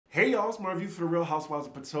Hey y'all, it's my review for the Real Housewives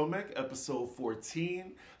of Potomac, episode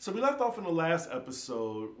 14. So we left off in the last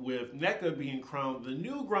episode with Nneka being crowned the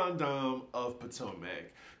new Grand Dame of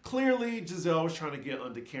Potomac. Clearly, Giselle was trying to get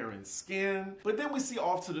under Karen's skin, but then we see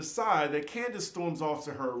off to the side that Candace storms off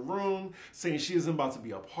to her room saying she isn't about to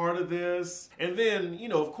be a part of this. And then,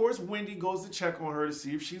 of course, Wendy goes to check on her to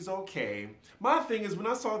see if she's okay. My thing is, when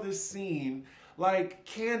I saw this scene, like,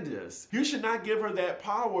 Candace, you should not give her that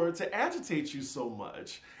power to agitate you so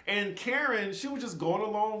much. And Karen, she was just going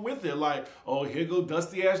along with it. Like, oh, here go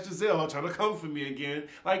dusty ass Giselle trying to come for me again.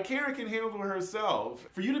 Like, Karen can handle herself.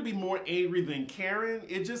 For you to be more angry than Karen,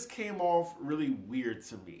 it just came off really weird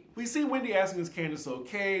to me. We see Wendy asking is Candace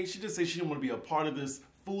okay. She just says she didn't want to be a part of this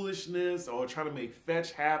foolishness or trying to make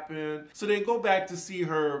fetch happen. So they go back to see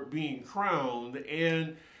her being crowned.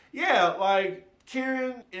 And yeah, like,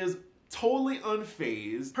 Karen is totally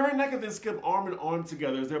unfazed. Her and Nneka then skip arm in arm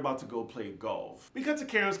together as they're about to go play golf. We cut to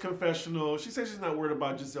Karen's confessional. She says she's not worried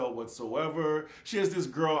about Giselle whatsoever. She has this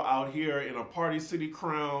girl out here in a Party City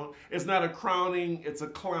crown. It's not a crowning, it's a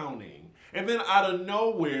clowning. And then out of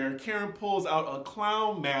nowhere, Karen pulls out a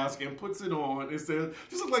clown mask and puts it on and says,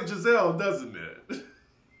 "Just looks like Giselle, doesn't it?"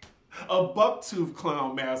 A bucktooth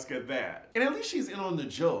clown mask at that. And at least she's in on the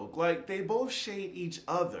joke. Like, they both shade each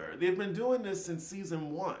other. They've been doing this since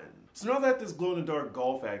season 1. So now that this glow-in-the-dark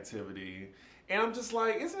golf activity, and I'm just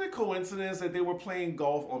like, isn't it coincidence that they were playing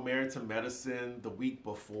golf on Married to Medicine the week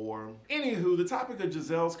before? Anywho, the topic of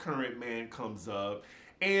Giselle's current man comes up,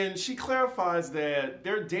 and she clarifies that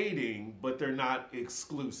they're dating, but they're not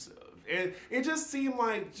exclusive. And it just seemed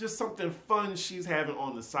like just something fun she's having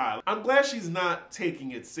on the side. I'm glad she's not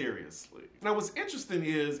taking it seriously. Now what's interesting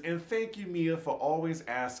is, and thank you Mia for always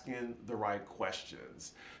asking the right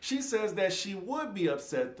questions. She says that she would be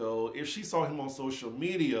upset though if she saw him on social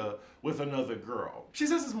media with another girl. She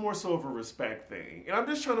says it's more so of a respect thing. And I'm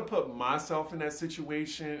just trying to put myself in that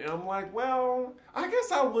situation, and I'm like, well, I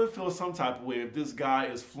guess I would feel some type of way if this guy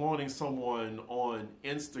is flaunting someone on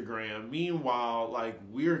Instagram. Meanwhile, like,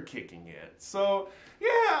 we're kicking it. So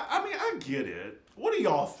yeah, I mean, I get it. What do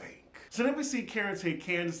y'all think? So then we see Karen take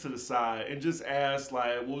Candace to the side and just ask,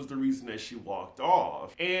 like, what was the reason that she walked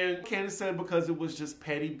off? And Candace said because it was just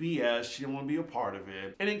petty BS, she didn't want to be a part of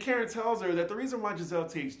it. And then Karen tells her that the reason why Giselle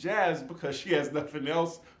takes Jazz is because she has nothing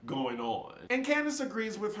else going on. And Candace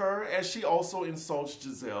agrees with her as she also insults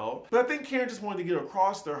Giselle. But I think Karen just wanted to get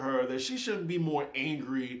across to her that she shouldn't be more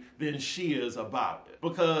angry than she is about it.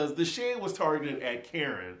 Because the shade was targeted at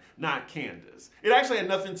Karen, not Candace. It actually had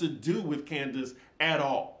nothing to do with Candace at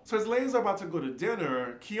all. So as ladies are about to go to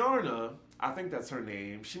dinner, Kiana, I think that's her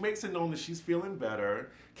name, she makes it known that she's feeling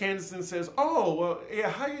better. Candace then says, oh, well, yeah,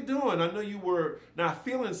 how you doing? I know you were not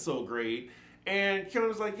feeling so great. And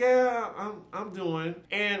Kiana's like, yeah, I'm doing.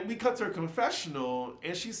 And we cut to her confessional,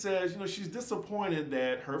 and she says, she's disappointed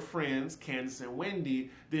that her friends, Candace and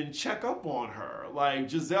Wendy, didn't check up on her. Like,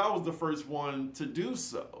 Giselle was the first one to do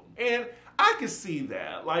so. And I could see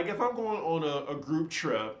that. Like, if I'm going on a group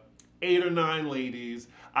trip, 8 or 9 ladies,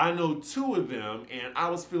 I know 2 of them, and I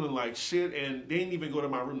was feeling like shit, and they didn't even go to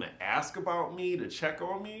my room to ask about me, to check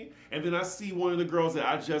on me, and then I see one of the girls that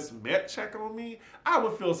I just met check on me, I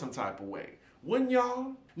would feel some type of way. Wouldn't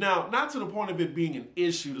y'all? Now, not to the point of it being an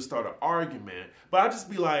issue to start an argument, but I'd just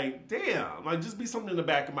be like, damn, like, just be something in the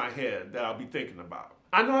back of my head that I'll be thinking about.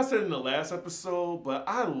 I know I said it in the last episode, but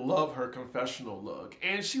I love her confessional look,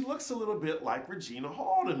 and she looks a little bit like Regina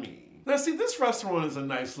Hall to me. Now see, this restaurant is a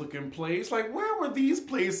nice looking place. Like, where were these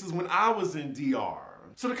places when I was in DR?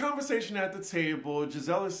 So the conversation at the table,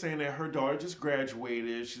 Giselle is saying that her daughter just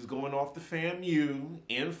graduated. She's going off to FAMU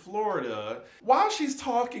in Florida. While she's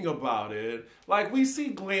talking about it, like, we see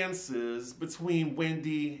glances between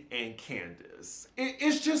Wendy and Candace.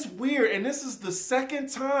 It's just weird, and this is the second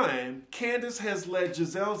time Candace has let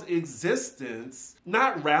Giselle's existence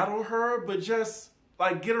not rattle her, but just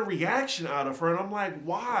like get a reaction out of her, and I'm like,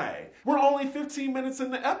 why? We're only 15 minutes in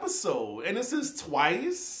the episode, and this is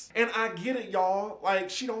twice, and I get it, y'all, like,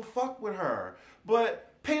 she don't fuck with her,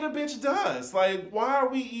 but Pay the bitch does. Like, why are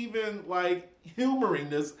we even, like, humoring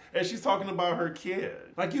this as she's talking about her kid?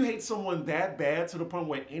 Like, you hate someone that bad to the point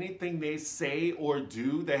where anything they say or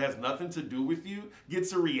do that has nothing to do with you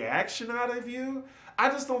gets a reaction out of you? I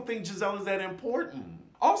just don't think Giselle is that important.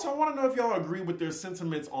 Also, I want to know if y'all agree with their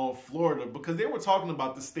sentiments on Florida, because they were talking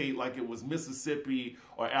about the state like it was Mississippi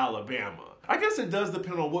or Alabama. I guess it does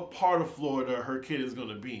depend on what part of Florida her kid is going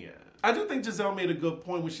to be in. I do think Giselle made a good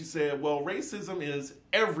point when she said, well, racism is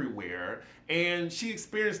everywhere, and she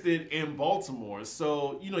experienced it in Baltimore.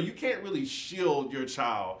 So, you can't really shield your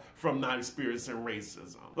child from not experiencing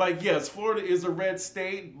racism. Like, yes, Florida is a red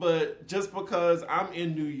state, but just because I'm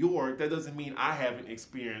in New York, that doesn't mean I haven't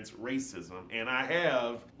experienced racism, and I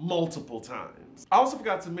have multiple times. I also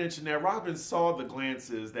forgot to mention that Robin saw the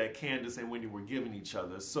glances that Candace and Wendy were giving each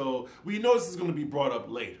other, so we know this is going to be brought up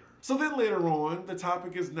later. So then later on, the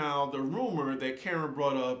topic is now the rumor that Karen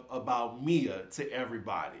brought up about Mia to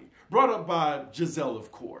everybody. Brought up by Giselle,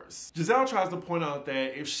 of course. Giselle tries to point out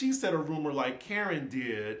that if she said a rumor like Karen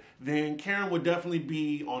did, then Karen would definitely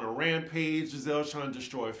be on a rampage, Giselle's trying to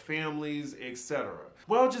destroy families, etc.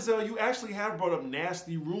 Well, Giselle, you actually have brought up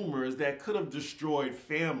nasty rumors that could have destroyed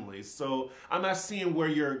families, so I'm not seeing where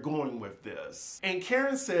you're going with this. And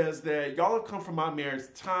Karen says that y'all have come for my marriage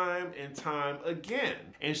time and time again,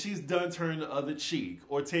 and she's done turning the other cheek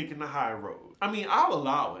or taking the high road. I mean, I'll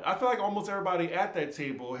allow it. I feel like almost everybody at that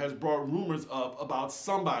table has brought rumors up about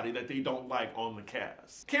somebody that they don't like on the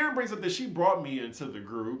cast. Karen brings up that she brought Mia into the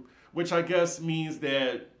group, which I guess means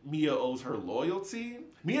that Mia owes her loyalty.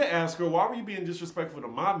 Mia asks her, why were you being disrespectful to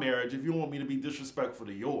my marriage if you want me to be disrespectful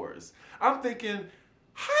to yours? I'm thinking,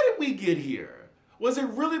 how did we get here? Was it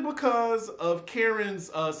really because of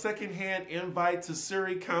Karen's secondhand invite to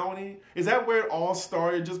Surrey County? Is that where it all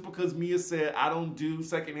started, just because Mia said, I don't do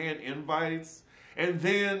secondhand invites? And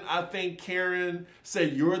then I think Karen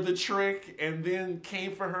said, you're the trick, and then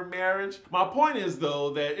came for her marriage. My point is,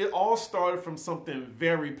 though, that it all started from something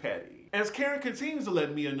very petty. As Karen continues to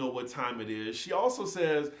let Mia know what time it is, she also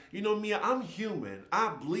says, Mia, I'm human. I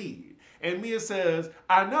bleed. And Mia says,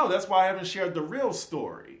 I know, that's why I haven't shared the real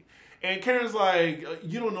story. And Karen's like,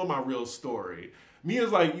 you don't know my real story.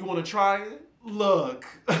 Mia's like, you want to try it? Look,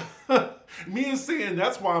 Mia's saying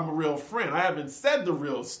that's why I'm a real friend. I haven't said the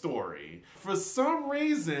real story. For some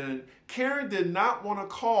reason, Karen did not want to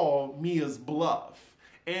call Mia's bluff.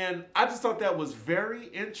 And I just thought that was very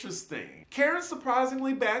interesting. Karen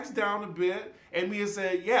surprisingly backs down a bit, and Mia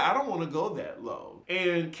said, yeah, I don't want to go that low.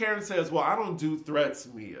 And Karen says, well, I don't do threats,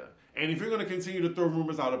 Mia. And if you're going to continue to throw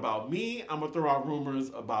rumors out about me, I'm going to throw out rumors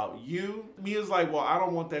about you. Mia's like, well, I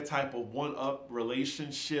don't want that type of one-up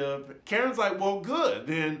relationship. Karen's like, well, good.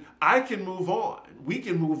 Then I can move on. We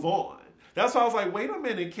can move on. That's why I was like, wait a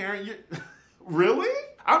minute, Karen. Really?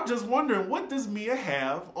 I'm just wondering, what does Mia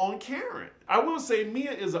have on Karen? I will say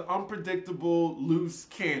Mia is an unpredictable, loose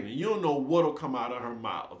cannon. You don't know what'll come out of her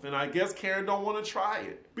mouth. And I guess Karen don't want to try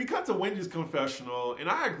it. We cut to Wendy's confessional, and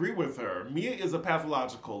I agree with her. Mia is a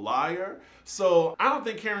pathological liar. So I don't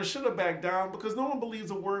think Karen should have backed down because no one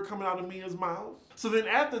believes a word coming out of Mia's mouth. So then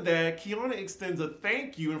after that, Kiana extends a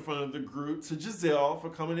thank you in front of the group to Giselle for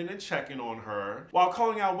coming in and checking on her, while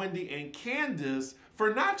calling out Wendy and Candace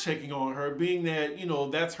for not checking on her, being that,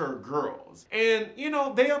 that's her girls. And,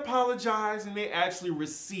 they apologize and they actually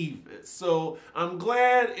receive it. So I'm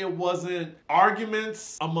glad it wasn't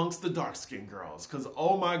arguments amongst the dark-skinned girls, because,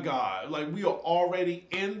 oh my God, like, we are already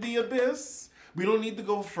in the abyss. We don't need to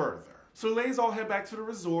go further. So the ladies all head back to the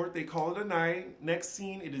resort. They call it a night. Next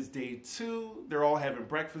scene, it is day 2. They're all having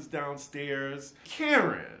breakfast downstairs.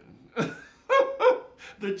 Karen.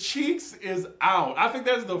 The cheeks is out. I think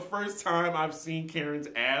that's the first time I've seen Karen's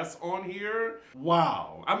ass on here.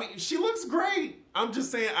 Wow. I mean, she looks great. I'm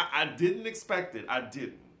just saying, I didn't expect it. I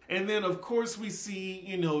didn't. And then, of course, we see,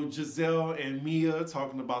 Giselle and Mia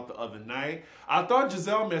talking about the other night. I thought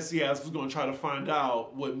Giselle messy ass was going to try to find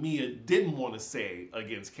out what Mia didn't want to say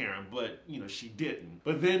against Karen, but, she didn't.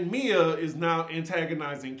 But then Mia is now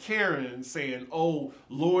antagonizing Karen, saying, oh,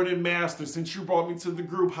 Lord and Master, since you brought me to the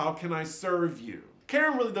group, how can I serve you?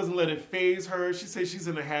 Karen really doesn't let it faze her. She says she's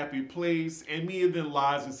in a happy place, and Mia then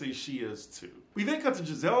lies and says she is too. We then cut to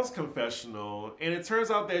Giselle's confessional, and it turns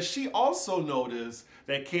out that she also noticed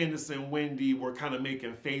that Candace and Wendy were kind of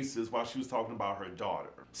making faces while she was talking about her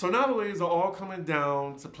daughter. So now the ladies are all coming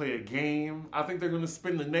down to play a game. I think they're going to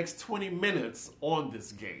spend the next 20 minutes on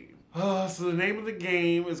this game. So the name of the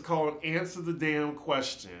game is called Answer the Damn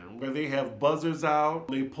Question, where they have buzzers out,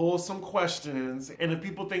 they pull some questions, and if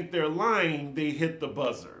people think they're lying, they hit the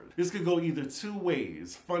buzzer. This could go either two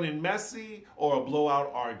ways, fun and messy, or a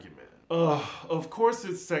blowout argument. Of course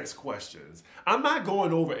it's sex questions. I'm not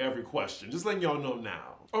going over every question, just letting y'all know now.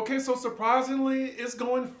 Okay, so surprisingly, it's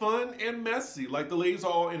going fun and messy. Like, the ladies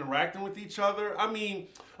are all interacting with each other. I mean,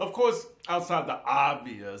 of course, outside the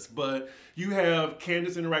obvious, but you have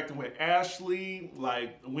Candace interacting with Ashley,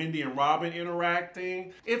 like Wendy and Robin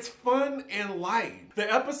interacting. It's fun and light. The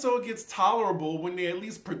episode gets tolerable when they at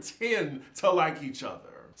least pretend to like each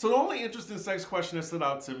other. So the only interesting sex question that stood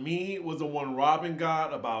out to me was the one Robin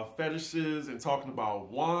got about fetishes and talking about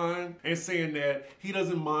Juan and saying that he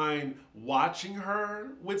doesn't mind watching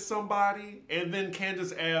her with somebody. And then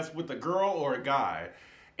Candace asked, with a girl or a guy?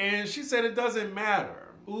 And she said it doesn't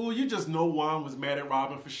matter. Ooh, you just know Juan was mad at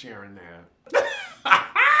Robin for sharing that.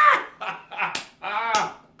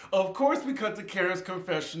 Of course, we cut to Karen's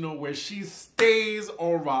confessional where she stays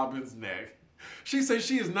on Robin's neck. She says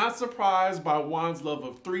she is not surprised by Juan's love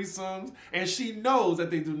of threesomes, and she knows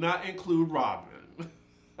that they do not include Robin.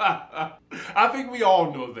 I think we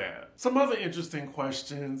all know that. Some other interesting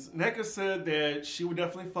questions. Nneka said that she would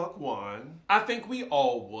definitely fuck Juan. I think we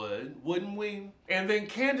all would, wouldn't we? And then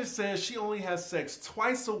Candace says she only has sex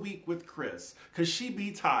twice a week with Chris because she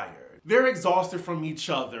be tired. They're exhausted from each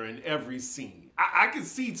other in every scene. I can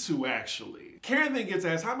see two, actually. Karen then gets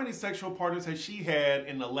asked how many sexual partners has she had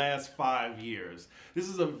in the last 5 years. This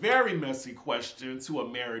is a very messy question to a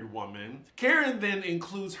married woman. Karen then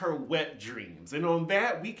includes her wet dreams, and on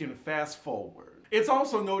that we can fast forward. It's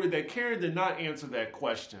also noted that Karen did not answer that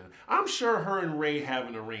question. I'm sure her and Ray have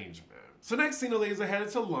an arrangement. So next scene, the ladies are headed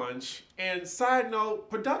to lunch, and side note,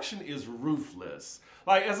 production is ruthless.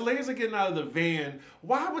 Like, as the ladies are getting out of the van,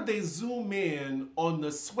 why would they zoom in on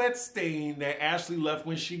the sweat stain that Ashley left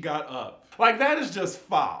when she got up? Like, that is just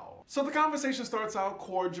foul. So the conversation starts out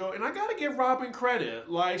cordial, and I gotta give Robin credit.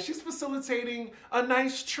 Like, she's facilitating a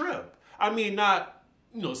nice trip. I mean, not,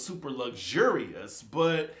 super luxurious,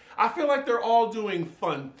 but I feel like they're all doing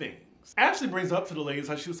fun things. Ashley brings up to the ladies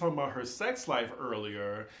how she was talking about her sex life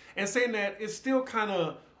earlier and saying that it's still kind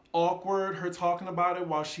of awkward her talking about it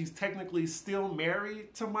while she's technically still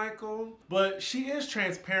married to Michael. But she is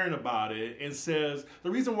transparent about it and says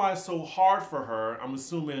the reason why it's so hard for her, I'm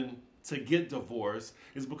assuming, to get divorced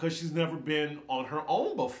is because she's never been on her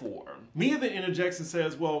own before. Mia then interjects and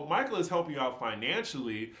says, well, Michael is helping you out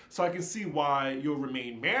financially, so I can see why you'll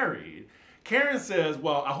remain married. Karen says,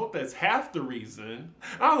 well, I hope that's half the reason.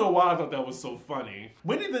 I don't know why I thought that was so funny.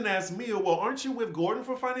 Wendy then asks Mia, well, aren't you with Gordon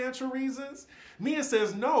for financial reasons? Mia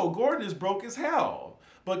says, no, Gordon is broke as hell.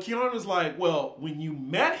 But Kiana's like, well, when you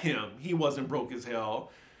met him, he wasn't broke as hell.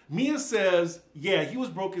 Mia says, yeah, he was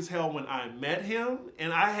broke as hell when I met him,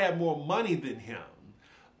 and I had more money than him.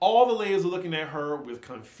 All the ladies are looking at her with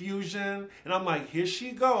confusion, and I'm like, here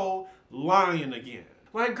she go, lying again.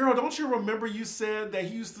 Like, girl, don't you remember you said that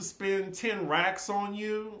he used to spend 10 racks on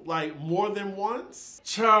you, like, more than once?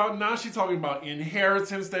 Child, now she's talking about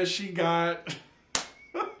inheritance that she got.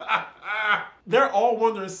 They're all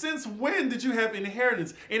wondering, since when did you have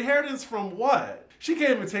inheritance? Inheritance from what? She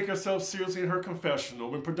can't even take herself seriously in her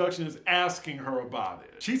confessional when production is asking her about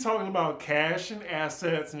it. She's talking about cash and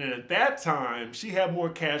assets, and at that time, she had more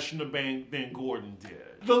cash in the bank than Gordon did.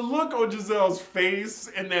 The look on Giselle's face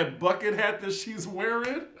and that bucket hat that she's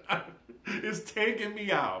wearing is taking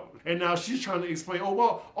me out. And now she's trying to explain, oh,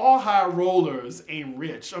 well, all high rollers ain't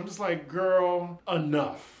rich. I'm just like, girl,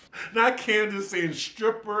 enough. Not Candace saying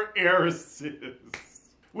stripper heiresses.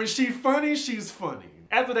 When she's funny, she's funny.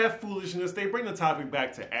 After that foolishness, they bring the topic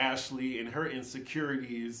back to Ashley and her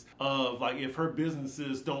insecurities of, like, if her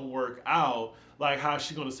businesses don't work out, like, how's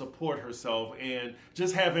she going to support herself? And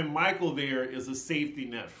just having Michael there is a safety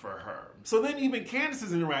net for her. So then even Candace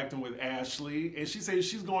is interacting with Ashley, and she says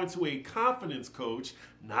she's going to a confidence coach,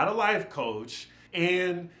 not a life coach,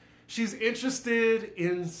 and she's interested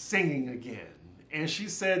in singing again. And she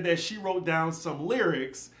said that she wrote down some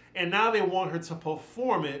lyrics, and now they want her to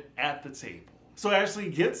perform it at the table. So Ashley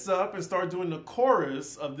gets up and starts doing the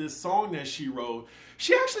chorus of this song that she wrote.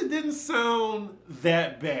 She actually didn't sound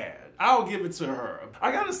that bad. I'll give it to her.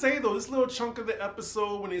 I gotta say though, this little chunk of the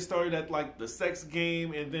episode when they started at like the sex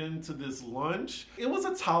game and then to this lunch, it was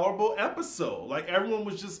a tolerable episode. Like everyone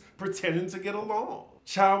was just pretending to get along.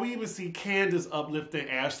 Child, we even see Candace uplifting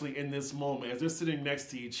Ashley in this moment as they're sitting next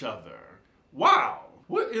to each other. Wow.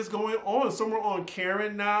 What is going on? Somewhere on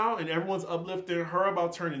Karen now and everyone's uplifting her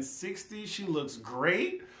about turning 60. She looks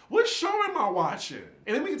great. What show am I watching?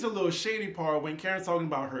 And then we get to a little shady part when Karen's talking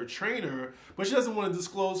about her trainer, but she doesn't want to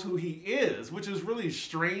disclose who he is, which is really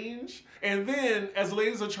strange. And then as the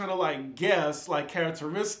ladies are trying to like guess like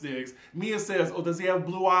characteristics, Mia says, oh, does he have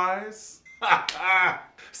blue eyes?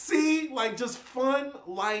 See, like just fun,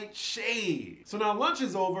 light shade. So now lunch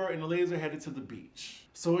is over and the ladies are headed to the beach.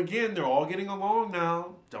 So again, they're all getting along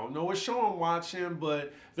now. Don't know what show I'm watching,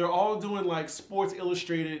 but they're all doing like Sports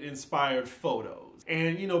Illustrated inspired photos.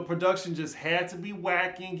 And you know, production just had to be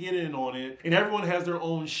wacky and get in on it. And everyone has their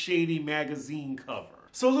own shady magazine cover.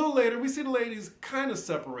 So a little later, we see the ladies kind of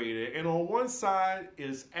separated, and on one side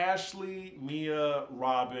is Ashley, Mia,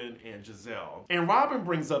 Robin, and Giselle. And Robin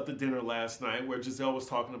brings up the dinner last night where Giselle was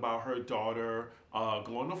talking about her daughter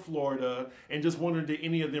going to Florida and just wondering did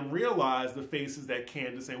any of them realize the faces that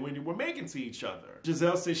Candace and Wendy were making to each other.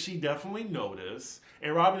 Giselle says she definitely noticed,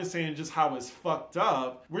 and Robin is saying just how it's fucked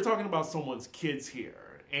up. We're talking about someone's kids here.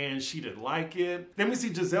 And she didn't like it. Then we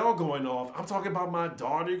see Giselle going off. I'm talking about my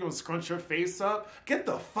daughter. You're gonna scrunch your face up? Get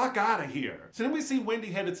the fuck out of here. So then we see Wendy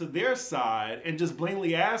headed to their side and just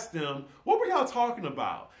blatantly asked them, what were y'all talking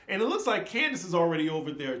about? And it looks like Candace is already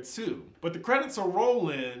over there too. But the credits are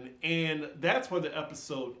rolling and that's where the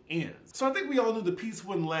episode ends. So I think we all knew the piece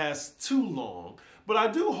wouldn't last too long. But I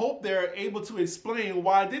do hope they're able to explain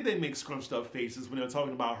why did they make scrunched up faces when they're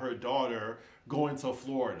talking about her daughter going to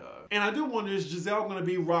Florida. And I do wonder, is Giselle going to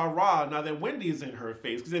be rah-rah now that Wendy is in her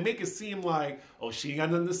face? Because they make it seem like, oh, she ain't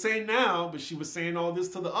got nothing to say now, but she was saying all this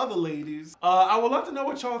to the other ladies. I would love to know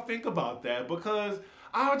what y'all think about that, because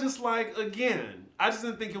I was just like, again, I just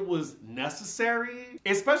didn't think it was necessary,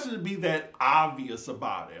 especially to be that obvious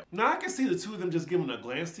about it. Now, I can see the two of them just giving a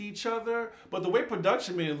glance to each other, but the way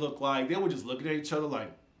production made it look like they were just looking at each other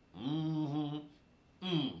like,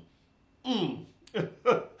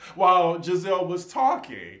 while Giselle was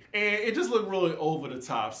talking. And it just looked really over the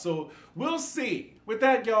top. So we'll see. With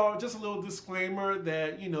that, y'all, just a little disclaimer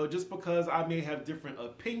that, you know, just because I may have different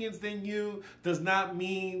opinions than you does not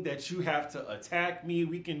mean that you have to attack me.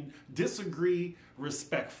 We can disagree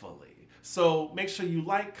respectfully. So make sure you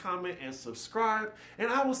like, comment, and subscribe. And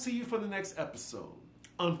I will see you for the next episode.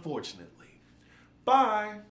 Unfortunately. Bye.